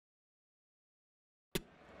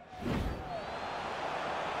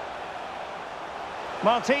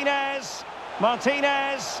Martinez.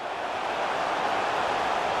 Martinez.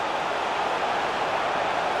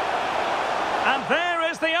 And there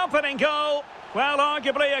is the opening goal. Well,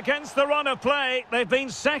 arguably against the run of play, they've been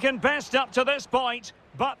second best up to this point,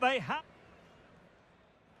 but they have...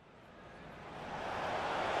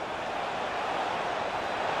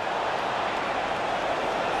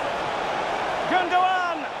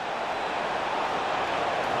 Gundogan!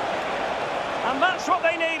 And that's what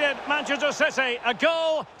they needed, Manchester City. A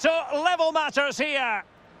goal to level matters here.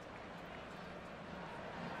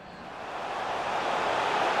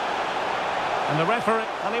 And the referee...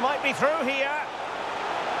 And he might be through here.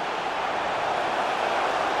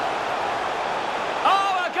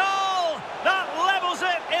 Oh, a goal! That levels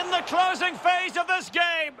it in the closing phase of this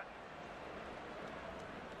game.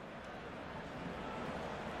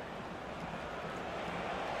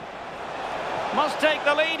 Must take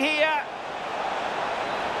the lead here.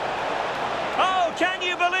 Oh, can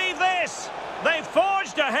you believe this? They've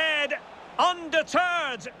forged ahead,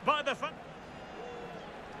 undeterred by the...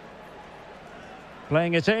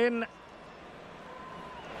 Playing it in.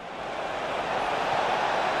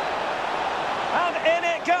 And in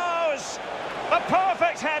it goes! The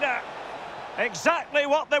perfect header. Exactly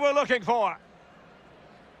what they were looking for.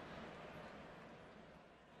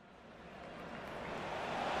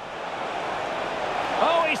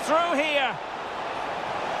 Oh, he's through here.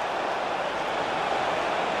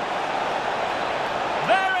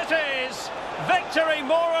 There it is. Victory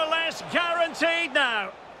more or less guaranteed now.